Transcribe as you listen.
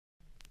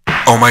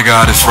Oh my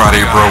god, it's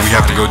Friday, bro. We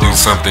have to go do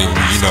something.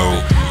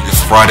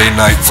 It's Friday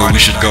night, so we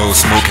should go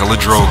smoke hella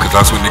dro, cause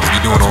that's what niggas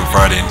be doing on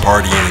Friday, and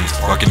partying and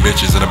fucking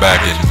bitches in the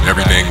back and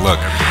everything. Look,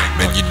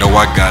 man, you know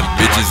I got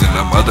bitches in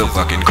the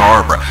motherfucking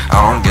car, bro. I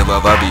don't give a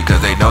fuck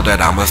because they know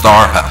that I'm a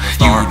star.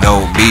 You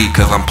know me,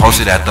 cause I'm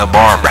posted at the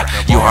bar, bro.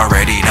 You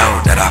already know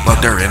that I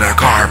fucked her in her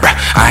car, bro.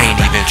 I ain't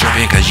even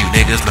tripping cause you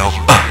niggas know.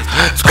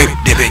 Scrape,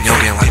 dipping,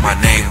 yoggin' like my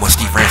name was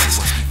Steve Francis.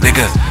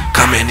 Nigga,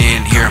 coming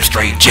in here, I'm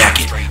straight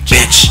jacket.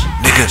 Bitch,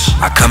 niggas,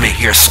 I come in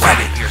here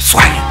swaggin',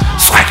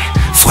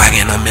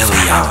 swaggin' a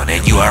million.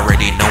 And you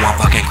already know I'm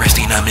fucking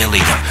Christina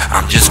Milian.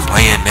 I'm just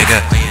playing,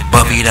 nigga,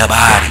 Buffy the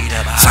body.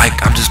 Psych,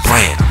 I'm just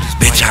playing.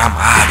 Bitch, I'm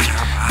hobby.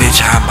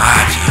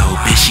 Yo,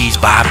 bitch, she's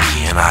Bobby.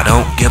 And I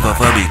don't give a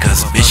fuck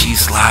because bitch, she's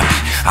sloppy.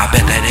 I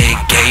bet that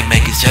ain't gay,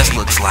 make his chest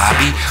look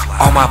sloppy.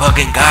 Oh my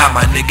fucking god,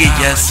 my nigga,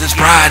 yes, it's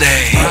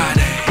Friday.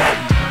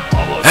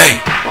 Hey,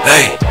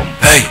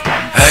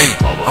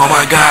 oh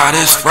my god,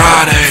 it's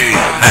Friday.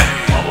 Hey,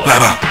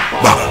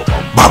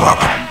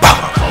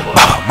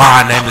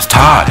 my name is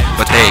Todd,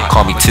 but they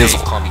call me Tizzle.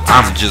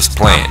 I'm just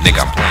playing,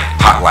 nigga, I'm playing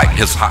hot like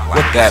his.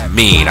 What that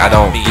mean? I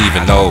don't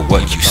even know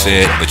what you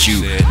said, but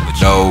you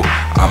know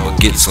I'ma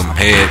get some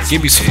head.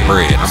 Give me some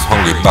bread, I'm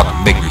hungry, about to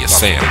make me a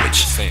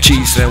sandwich.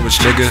 Cheese sandwich,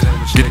 nigga,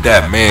 get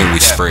that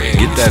sandwich spread.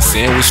 Get that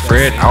sandwich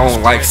spread, I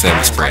don't like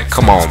sandwich spread.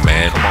 Come on,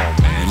 man,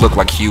 you look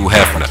like Hugh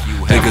Hefner.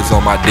 Niggas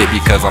on my dick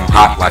because I'm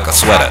hot like a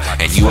sweater.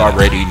 And you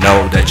already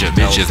know that your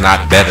bitch is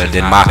not better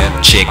than my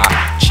chick.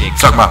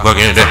 Suck my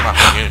fucking dick.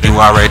 You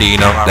already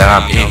know that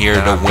I'm in here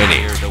to win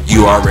it.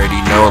 You already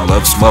know I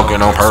love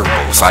smoking on purple.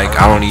 It's like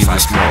I don't even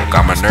smoke,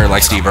 I'm a nerd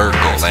like Steve Urkel.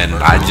 And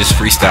I just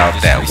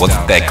freestyled that.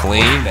 Wasn't that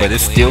clean? But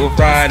it's still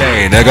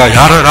Friday, nigga.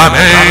 Yada da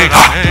me.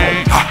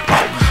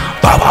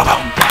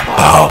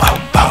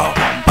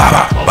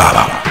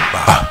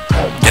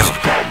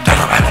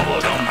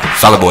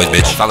 Solid boys,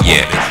 bitch.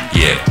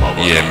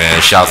 Yeah, man.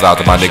 Shouts out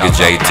to my nigga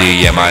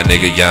JT. Yeah, my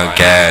nigga Young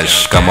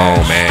Cash. Come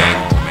on, man.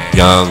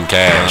 Young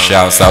Cash.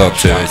 Shouts out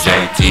to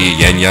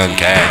JT and Young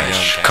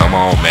Cash. Come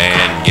on,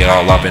 man. Get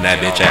all up in that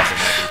bitch ass.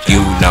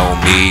 You know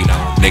me,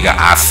 nigga.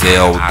 I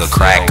sell the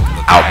crack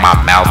out my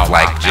mouth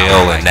like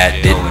jail, and that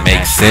didn't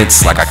make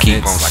sense. Like I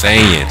keep on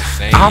saying,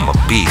 I'm a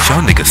beast.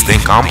 Y'all niggas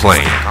think I'm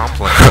playing.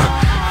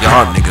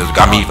 Y'all niggas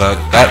got me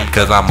fucked up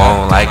cause I'm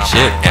on like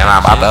shit. And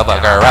I'm about to fuck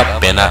her up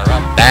in a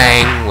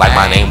thing like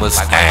my name was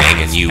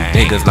Stang. And you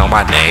niggas know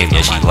my name,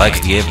 and she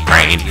likes to get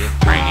brain.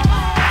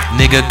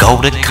 Nigga,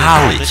 go to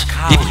college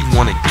if you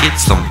wanna get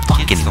some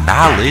fucking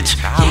knowledge.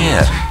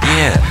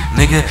 Yeah,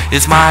 nigga,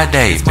 it's my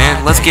day,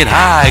 man. Let's get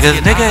high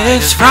cause nigga,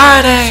 it's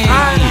Friday.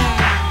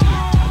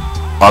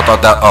 I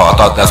thought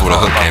that's where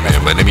the hook came in,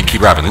 but let me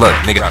keep rapping. Look,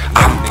 nigga,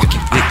 I'm fucking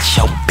with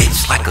your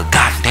bitch like a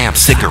goddamn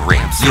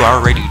cigarette. You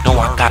already know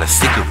I got a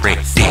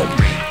cigarette dick.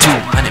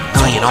 200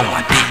 million on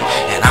my dick,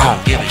 and I don't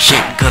give a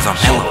shit cause I'm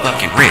hella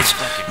fucking rich.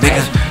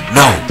 Niggas,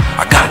 no,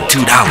 I got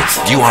 $2.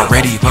 You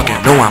already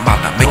fucking know I'm about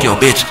to make your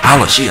bitch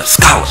holler. She a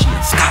scholar.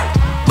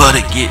 But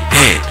it get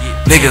head,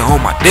 nigga on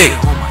my dick,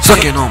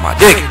 sucking on my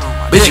dick,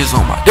 bitches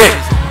on my dick.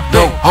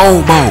 No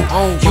homo.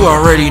 You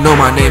already know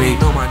my name ain't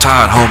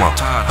Todd Homo.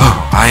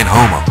 I ain't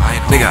homo.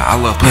 Nigga, I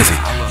love pussy.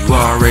 You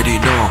already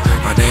know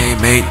my name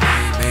ain't.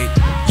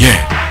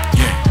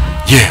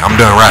 Yeah, I'm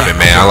done rapping,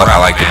 man. I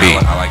like the beat.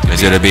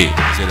 Is it a beat?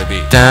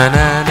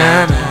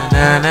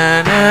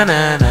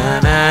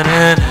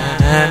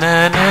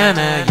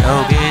 Yo,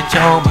 get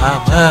your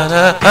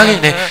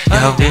motherfucking dick.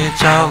 Yo, get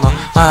your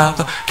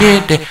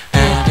motherfucking dick.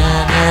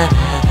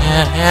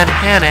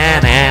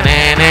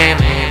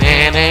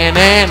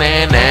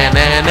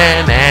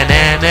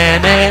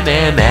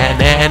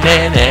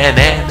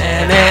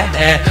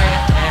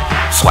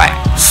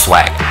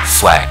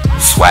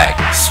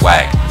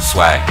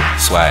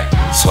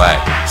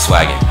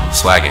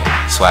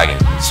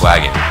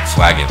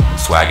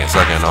 Swaggin',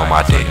 sucking on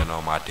my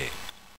dick.